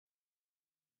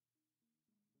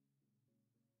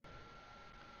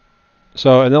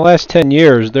So in the last 10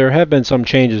 years, there have been some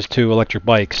changes to electric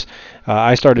bikes.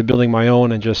 I started building my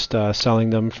own and just selling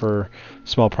them for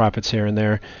small profits here and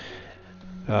there.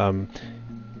 Um,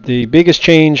 the biggest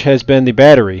change has been the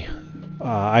battery.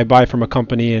 I buy from a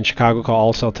company in Chicago called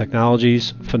All Cell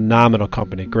Technologies. Phenomenal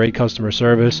company, great customer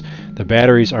service. The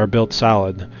batteries are built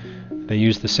solid. They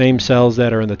use the same cells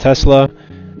that are in the Tesla,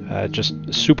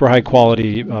 just super high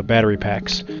quality battery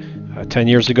packs. 10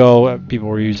 years ago, people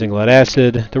were using lead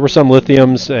acid. There were some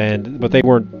lithiums, but they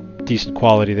weren't decent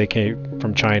quality. They came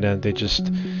from China. They just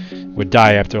would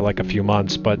die after like a few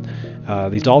months. But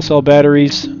these all-cell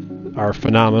batteries are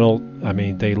phenomenal. I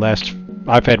mean, they last.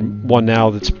 I've had one now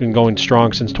that's been going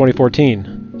strong since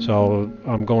 2014. So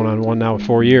I'm going on one now with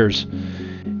 4 years.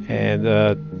 And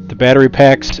the battery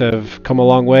packs have come a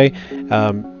long way.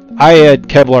 I add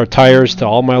Kevlar tires to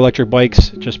all my electric bikes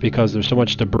just because there's so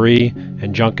much debris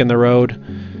and junk in the road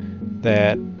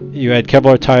that you add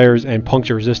Kevlar tires and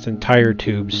puncture-resistant tire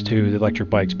tubes to the electric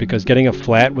bikes, because getting a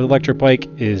flat with electric bike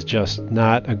is just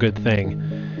not a good thing.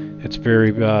 It's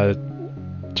very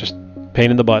just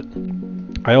pain in the butt.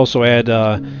 I also add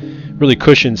really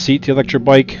cushioned seat to the electric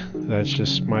bike. That's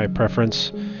just my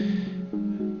preference.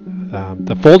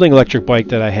 The folding electric bike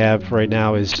that I have right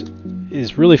now is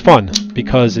really fun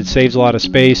because it saves a lot of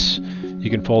space. You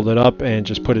can fold it up and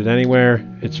just put it anywhere.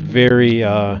 It's very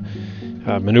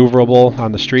maneuverable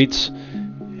on the streets,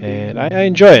 and I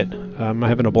enjoy it. I'm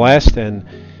having a blast, and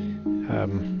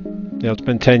it's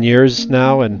been 10 years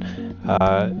now, and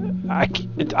I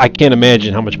can't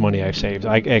imagine how much money I've saved.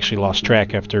 I actually lost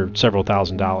track after several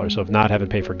 $1,000s of not having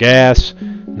to pay for gas,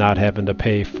 not having to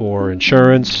pay for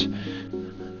insurance.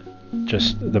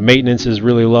 Just the maintenance is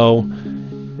really low,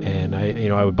 and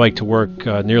I would bike to work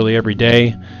nearly every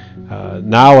day.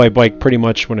 Now I bike pretty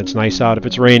much when it's nice out. If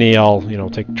it's rainy, I'll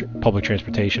take public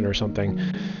transportation or something.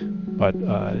 But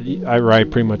I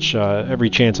ride pretty much every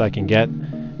chance I can get,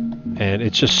 and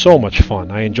it's just so much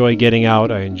fun. I enjoy getting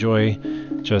out. I enjoy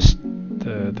just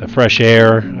the fresh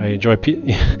air. I enjoy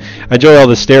I enjoy all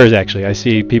the stairs. Actually, I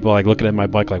see people like looking at my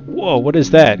bike like, "Whoa, what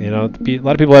is that?" A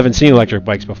lot of people haven't seen electric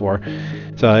bikes before,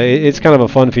 so it's kind of a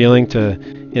fun feeling to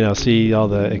see all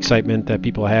the excitement that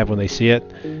people have when they see it.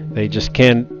 They just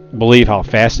can't believe how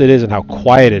fast it is and how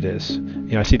quiet it is.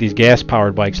 I see these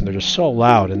gas-powered bikes and they're just so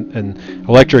loud, and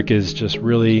electric is just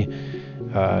really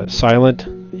silent.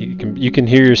 You can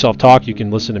hear yourself talk. You can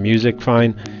listen to music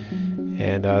fine,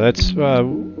 and that's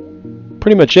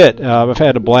pretty much it. I've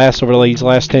had a blast over these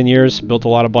last 10 years. Built a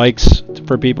lot of bikes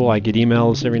for people. I get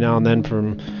emails every now and then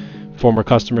from former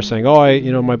customers saying,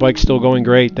 "Oh, my bike's still going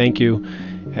great. Thank you."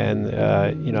 And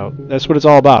that's what it's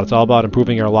all about. It's all about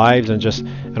improving our lives, and just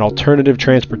an alternative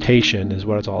transportation is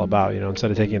what it's all about.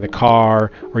 Instead of taking the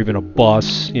car or even a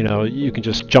bus, you can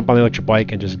just jump on the electric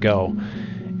bike and just go.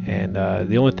 And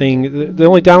the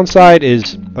only downside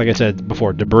is, like I said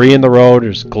before, debris in the road.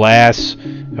 There's glass,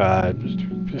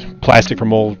 plastic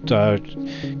from old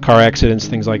car accidents,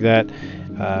 things like that.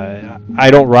 I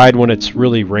don't ride when it's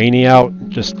really rainy out.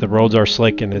 Just the roads are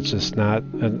slick, and it's just not.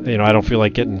 I don't feel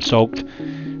like getting soaked.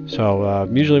 So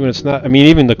usually when it's not,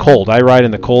 even the cold. I ride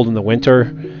in the cold in the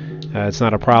winter. It's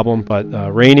not a problem. But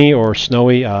rainy or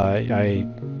snowy,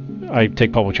 I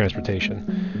take public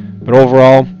transportation. But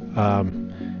overall,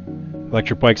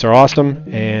 electric bikes are awesome.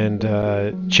 And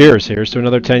cheers! Here's to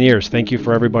another 10 years. Thank you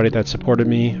for everybody that supported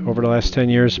me over the last 10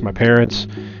 years. My parents,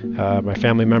 my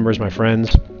family members, my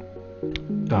friends.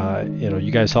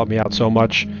 You guys helped me out so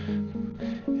much,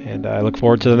 and I look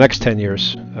forward to the next 10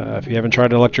 years. If you haven't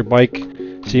tried an electric bike,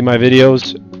 see my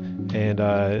videos and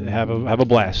have a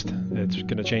blast. It's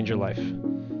going to change your life.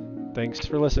 Thanks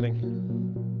for listening.